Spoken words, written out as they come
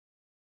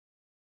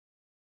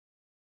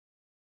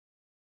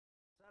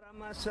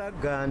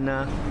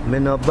Masagana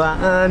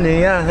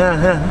minobania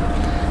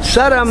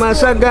Sara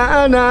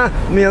masagana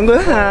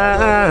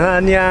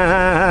miongania.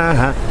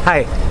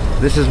 Hi,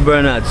 this is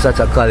Bernard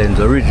Sata Collins,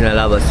 original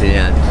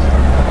Abyssinian.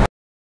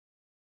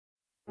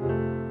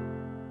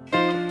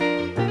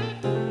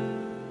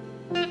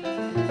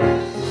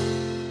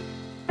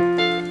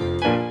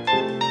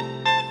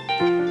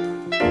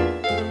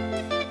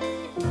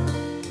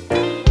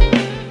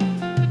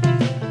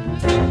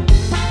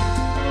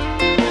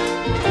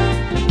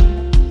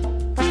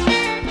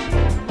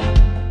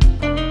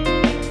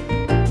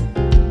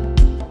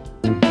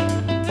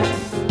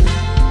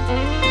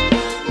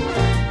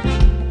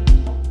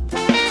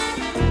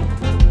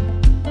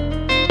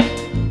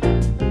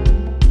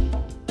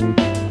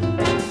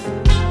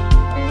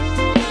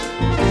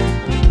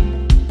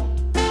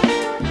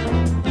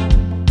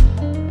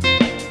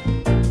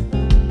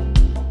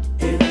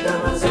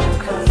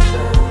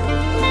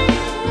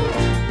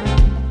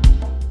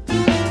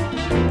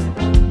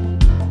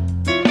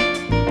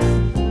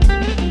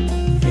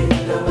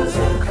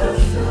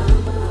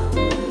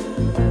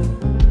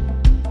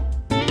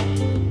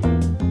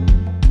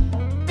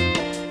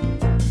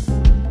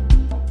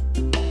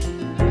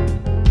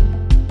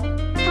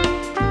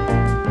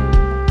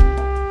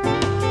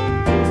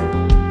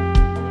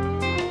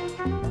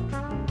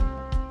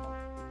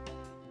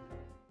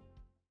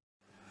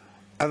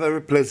 A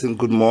very pleasant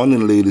good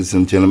morning, ladies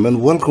and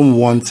gentlemen. Welcome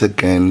once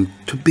again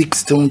to Big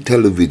Stone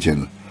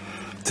Television.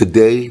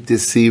 Today, the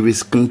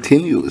series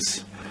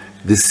continues.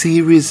 The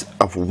series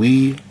of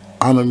we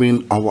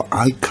honoring our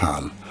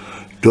icon,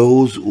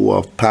 those who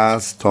have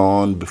passed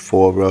on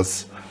before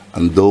us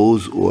and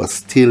those who are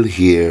still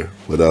here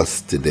with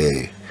us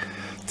today.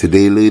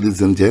 Today,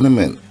 ladies and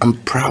gentlemen, I'm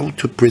proud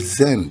to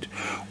present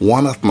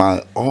one of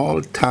my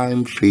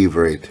all-time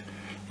favorite,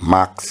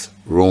 Max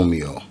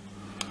Romeo.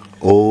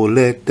 Oh,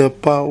 let the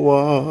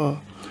power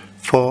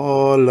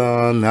fall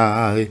on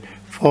I,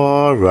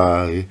 for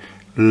I.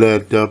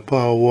 Let the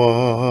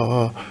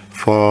power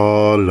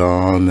fall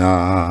on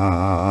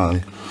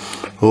I.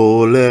 Oh,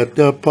 let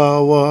the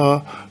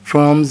power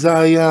from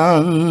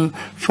Zion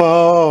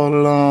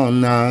fall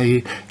on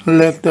I.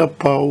 Let the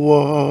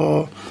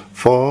power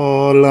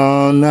fall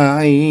on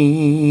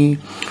I.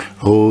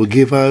 Oh,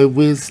 give I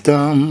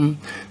wisdom,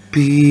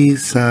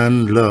 peace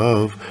and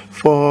love,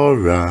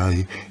 for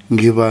I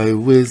give I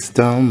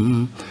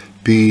wisdom,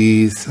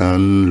 peace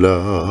and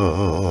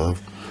love.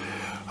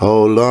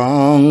 How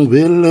long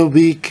will the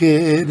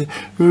wicked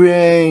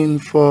reign?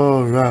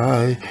 For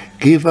I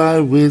give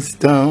I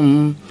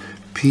wisdom,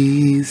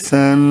 peace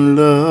and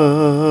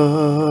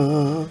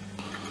love.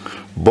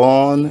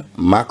 Born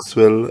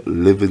Maxwell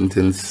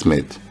Livingston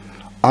Smith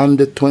on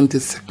the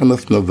 22nd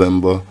of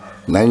November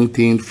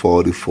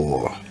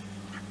 1944.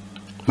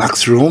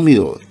 Max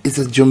Romeo is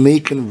a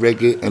Jamaican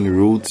reggae and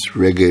roots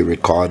reggae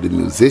recording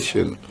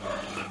musician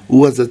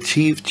who has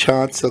achieved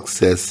chart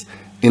success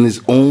in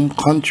his own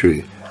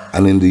country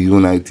and in the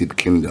United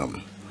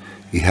Kingdom.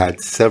 He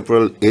had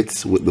several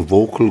hits with the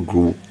vocal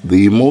group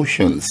The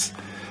Emotions.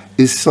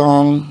 His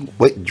song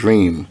Wet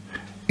Dream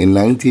in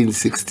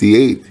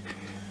 1968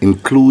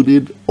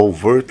 included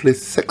overtly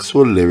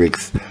sexual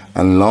lyrics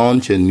and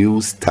launched a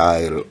new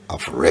style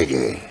of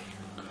reggae.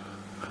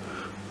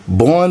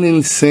 Born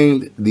in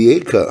St.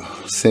 Diego,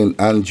 St.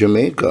 Anne,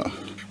 Jamaica,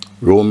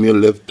 Romeo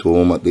left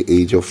home at the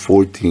age of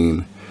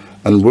 14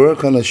 and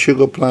worked on a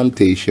sugar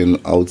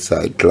plantation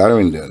outside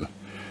Clarendon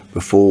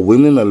before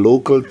winning a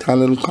local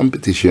talent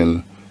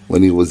competition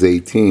when he was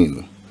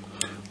 18.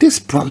 This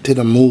prompted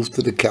a move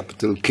to the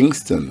capital,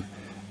 Kingston,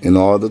 in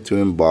order to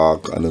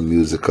embark on a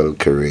musical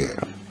career.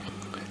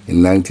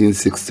 In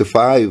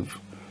 1965,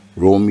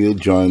 Romeo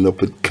joined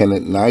up with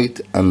Kenneth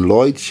Knight and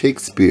Lloyd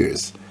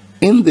Shakespeare's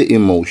in The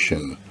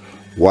Emotion,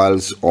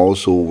 whilst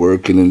also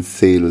working in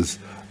sales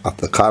at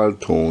the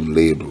Carlton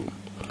label.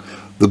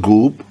 The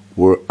group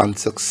were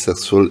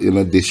unsuccessful in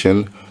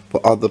audition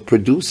for other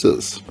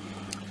producers,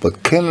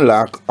 but Ken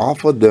Lack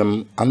offered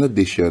them an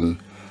audition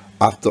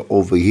after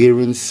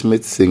overhearing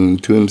Smith singing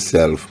to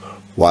himself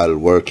while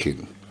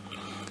working.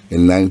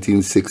 In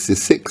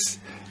 1966,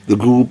 the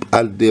group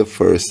had their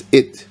first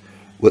hit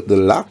with the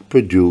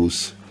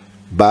Lack-produced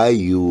By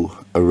You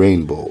a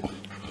Rainbow.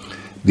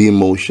 The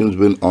Emotions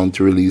went on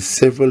to release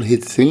several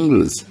hit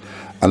singles,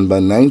 and by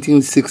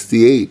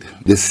 1968,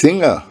 the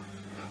singer,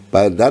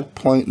 by that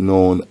point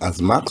known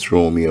as Max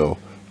Romeo,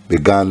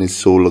 began his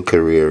solo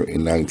career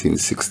in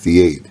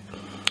 1968,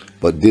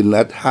 but did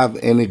not have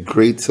any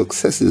great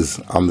successes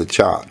on the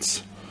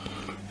charts.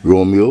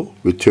 Romeo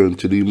returned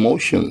to The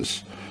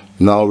Emotions,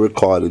 now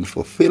recording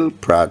for Phil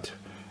Pratt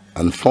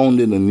and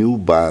founding a new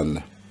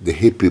band, the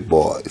Hippie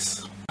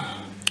Boys.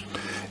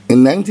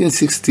 In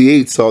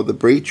 1968 saw the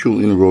breakthrough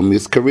in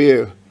Romeo's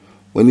career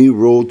when he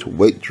wrote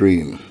Wet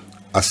Dream,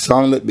 a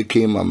song that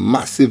became a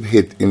massive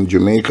hit in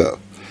Jamaica.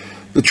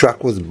 The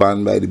track was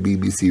banned by the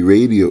BBC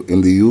Radio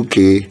in the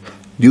UK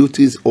due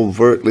to his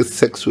overtly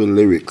sexual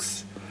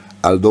lyrics,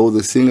 although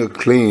the singer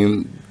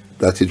claimed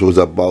that it was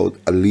about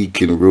a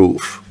leaking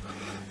roof.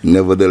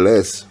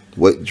 Nevertheless,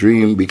 Wet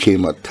Dream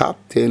became a top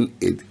 10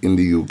 hit in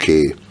the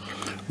UK,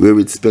 where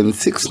it spent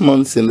 6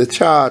 months in the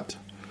chart.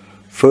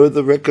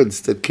 Further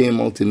records that came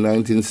out in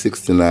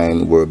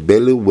 1969 were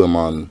Belly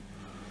Woman,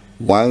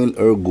 Wine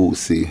Her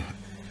Goosey,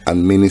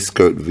 and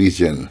Miniskirt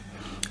Vision,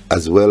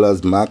 as well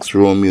as Max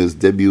Romeo's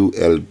debut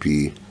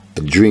LP,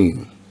 A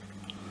Dream.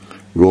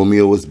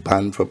 Romeo was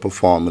banned for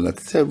performing at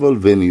several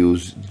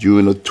venues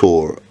during a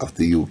tour of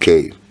the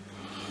UK.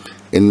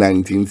 In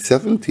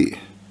 1970,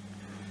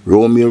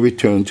 Romeo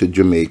returned to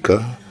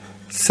Jamaica,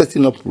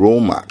 setting up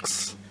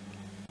Romax,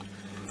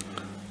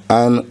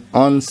 an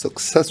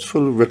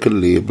unsuccessful record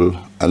label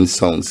and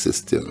sound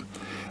system,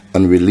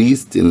 and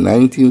released in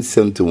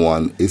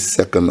 1971 his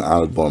second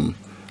album,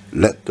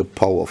 Let the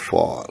Power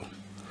Fall.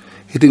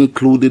 It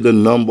included a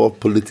number of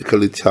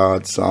politically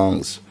charged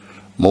songs,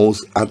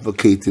 most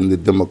advocating the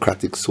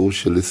Democratic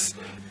Socialist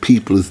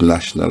People's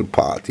National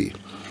Party,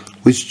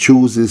 which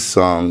chose his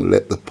song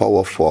Let the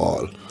Power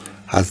Fall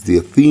as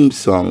their theme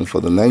song for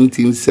the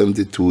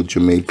 1972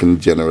 Jamaican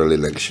general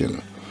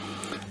election.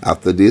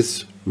 After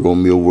this,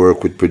 Romeo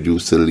worked with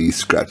producer Lee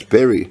Scratch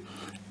Perry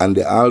and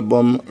the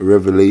album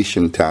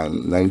Revelation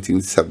Time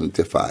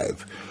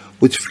 1975,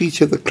 which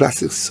featured the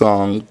classic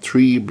song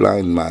Three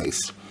Blind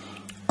Mice,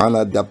 an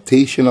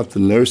adaptation of the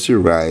nursery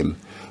rhyme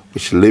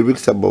with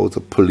lyrics about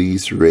a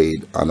police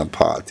raid on a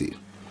party.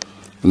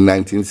 In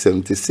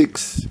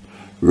 1976,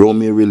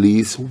 Romeo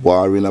released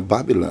War in a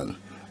Babylon,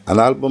 an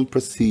album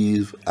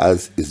perceived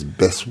as his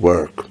best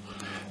work.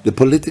 The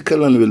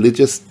political and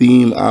religious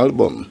theme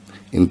album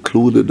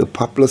included the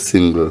popular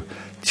single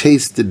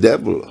Chase the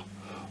Devil,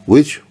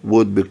 which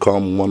would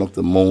become one of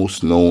the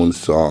most known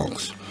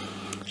songs.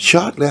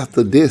 Shortly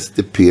after this,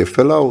 the pair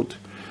fell out,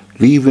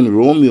 leaving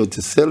Romeo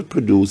to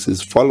self-produce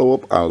his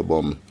follow-up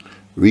album,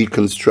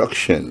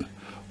 Reconstruction,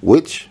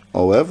 which,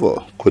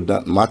 however, could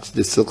not match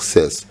the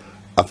success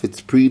of its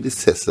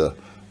predecessor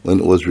when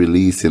it was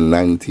released in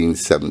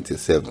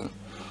 1977.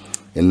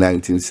 In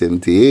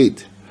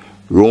 1978,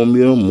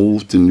 Romeo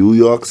moved to New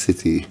York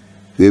City,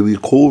 where he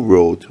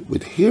co-wrote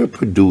with hair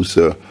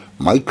producer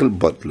Michael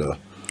Butler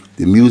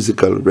the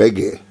musical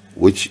Reggae,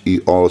 which he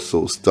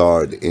also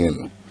starred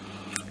in.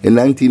 In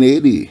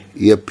 1980,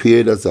 he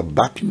appeared as a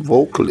backing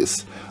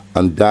vocalist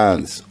and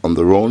danced on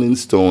the Rolling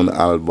Stone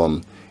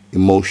album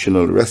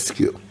Emotional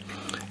Rescue.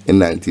 In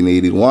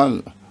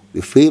 1981,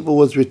 the favor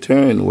was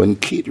returned when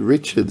Keith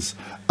Richards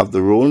of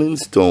the Rolling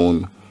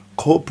Stone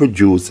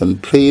co-produced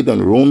and played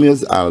on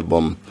Romeo's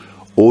album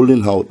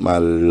Holding Out My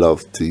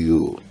Love to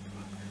You,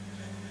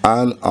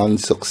 an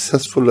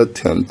unsuccessful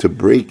attempt to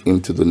break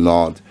into the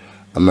North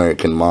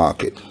American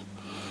market.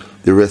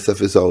 The rest of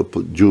his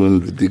output during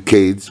the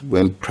decades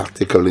went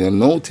practically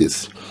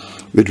unnoticed,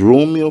 with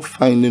Romeo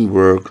finding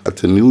work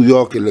at a New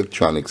York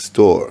electronics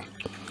store.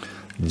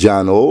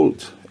 John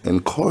Holt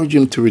encouraged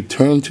him to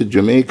return to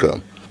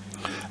Jamaica,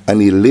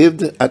 and he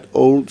lived at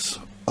Holt's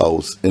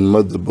house in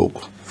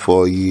Motherbook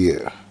for a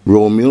year.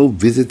 Romeo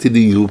visited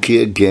the UK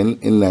again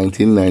in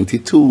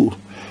 1992,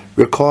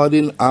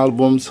 recording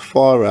albums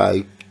For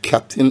I,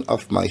 Captain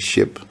of My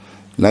Ship,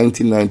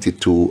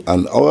 1992,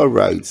 and Our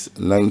Rights,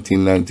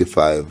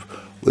 1995,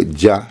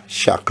 with Ja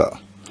Shaka.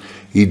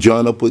 He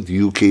joined up with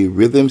UK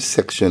rhythm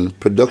section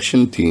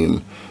production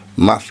team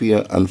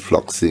Mafia and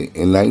Floxy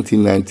in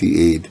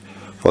 1998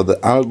 for the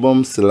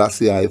album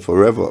Selassie I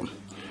Forever,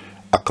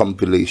 a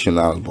compilation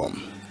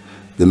album.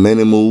 The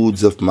Many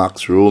Moods of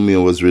Max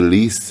Romeo was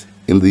released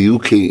in the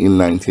UK in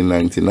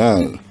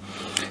 1999.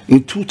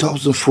 In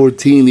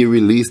 2014, he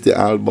released the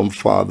album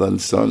Father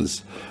and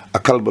Sons, a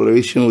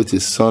collaboration with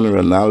his son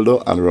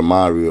Ronaldo and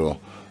Romario,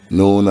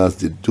 known as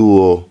the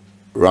duo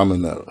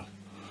Romanel.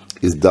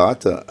 His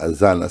daughter,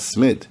 Azana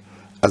Smith,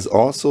 has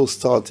also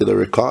started a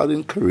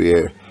recording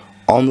career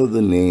under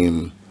the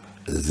name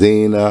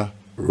Zena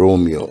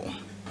Romeo.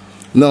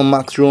 Now,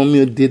 Max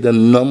Romeo did a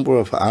number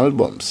of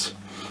albums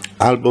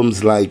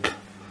like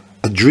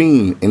A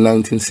Dream in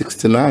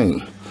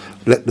 1969,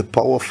 Let the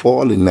Power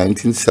Fall in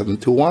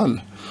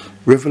 1971,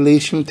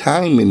 Revelation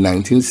Time in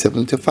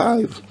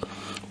 1975,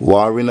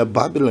 War in a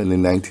Babylon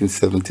in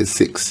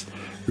 1976,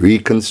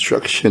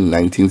 Reconstruction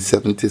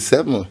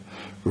 1977,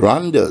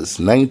 Rondas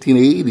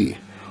 1980,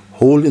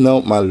 Holding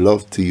Out My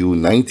Love to You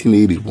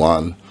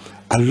 1981,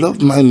 I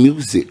Love My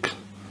Music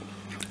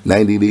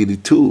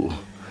 1982,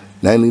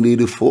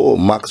 1984,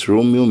 Max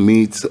Romeo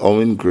meets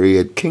Owen Gray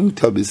at King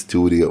Tubby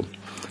Studio,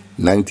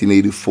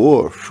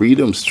 1984,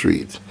 Freedom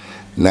Street,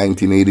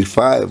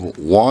 1985,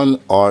 One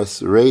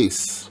Horse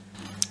Race,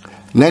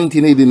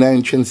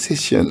 1989,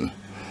 Transition,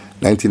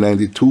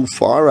 1992,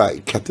 Far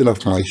Right, Captain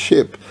of My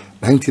Ship,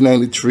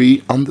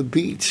 1993, On the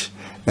Beach,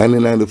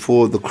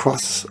 1994, The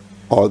Cross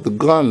or the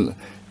Gun,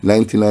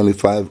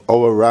 1995,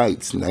 Our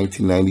Rights,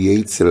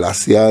 1998,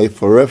 Selassie I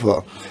Forever,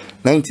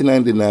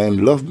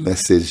 1999, Love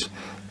Message,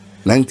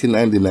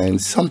 1999,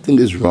 Something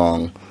Is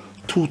Wrong,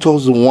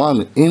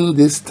 2001, In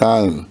This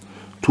Time,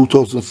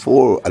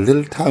 2004, A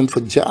Little Time for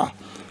Jah,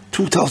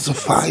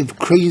 2005,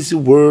 Crazy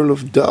World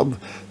of Dub,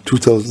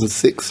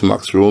 2006,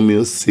 Max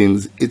Romeo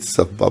sings It's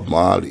of Bob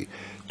Marley,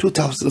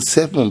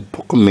 2007,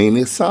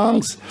 Pocomania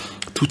Songs.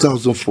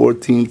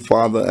 2014,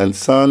 Father and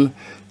Son.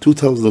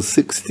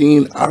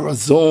 2016,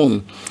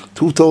 Arizona.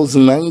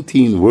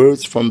 2019,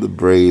 Words from the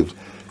Brave.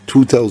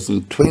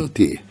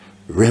 2020,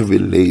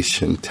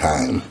 Revelation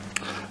Time.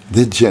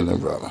 The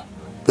General,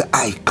 the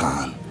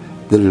icon,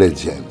 the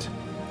legend,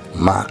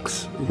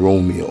 Max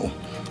Romeo.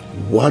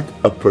 What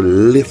a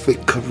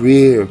prolific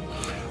career.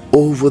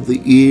 Over the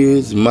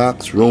years,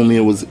 Max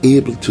Romeo was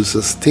able to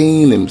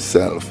sustain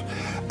himself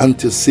and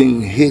to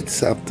sing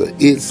hits after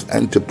hits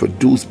and to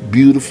produce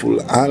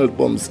beautiful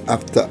albums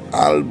after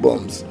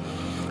albums.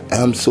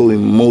 I am so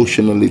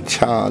emotionally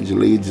charged,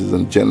 ladies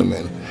and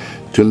gentlemen,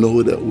 to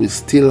know that we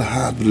still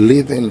have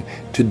living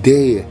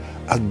today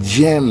a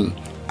gem,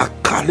 a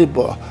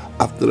caliber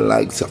of the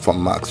likes of a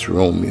Max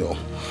Romeo.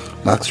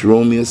 Max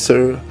Romeo,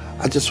 sir,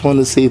 I just want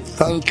to say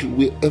thank you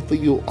wherever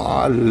you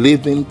are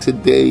living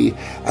today.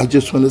 I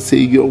just want to say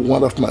you're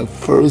one of my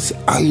first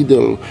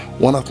idol,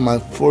 one of my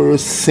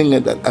first singer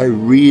that I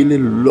really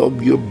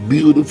love your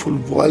beautiful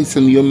voice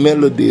and your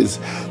melodies.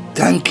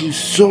 Thank you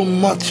so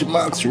much,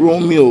 Max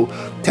Romeo.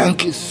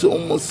 Thank you so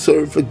much,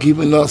 sir, for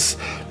giving us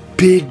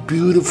big,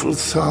 beautiful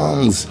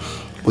songs.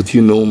 But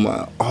you know,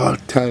 my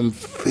all-time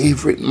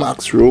favorite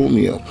Max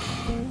Romeo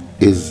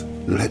is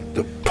Let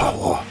the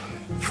Power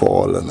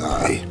Fall on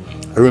I.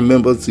 I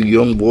remember as a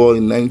young boy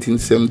in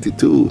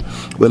 1972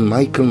 when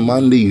Michael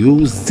Manley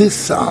used this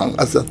song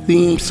as a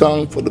theme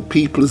song for the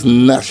People's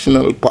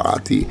National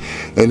Party.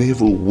 And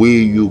everywhere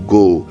you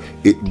go,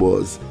 it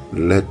was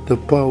Let the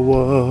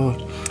Power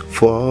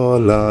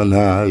Fall on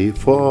I,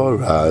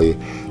 for I.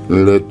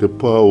 Let the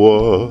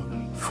power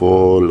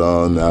fall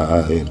on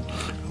I.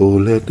 Oh,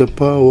 let the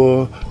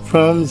power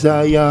from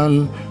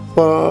Zion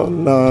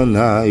fall on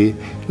I.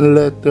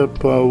 Let the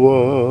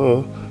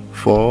power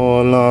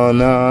fall on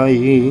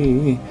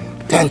I.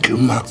 Thank you,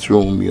 Max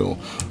Romeo.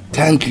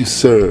 Thank you,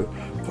 sir,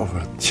 for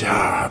a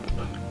job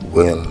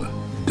well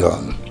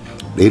done.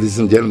 Ladies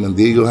and gentlemen,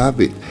 there you have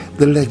it.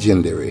 The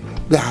legendary,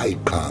 the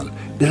icon,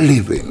 the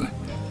living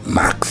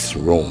Max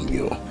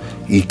Romeo.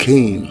 He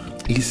came,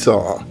 he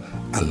saw,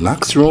 and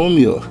Max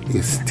Romeo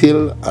is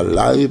still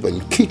alive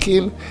and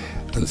kicking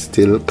and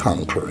still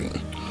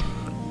conquering.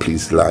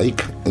 Please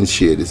like and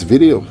share this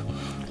video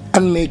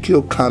and make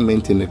your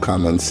comment in the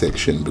comment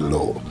section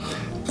below.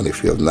 And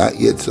if you have not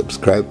yet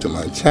subscribed to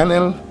my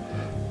channel,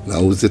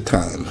 now is the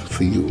time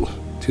for you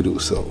to do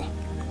so.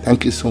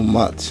 Thank you so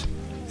much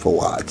for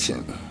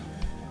watching.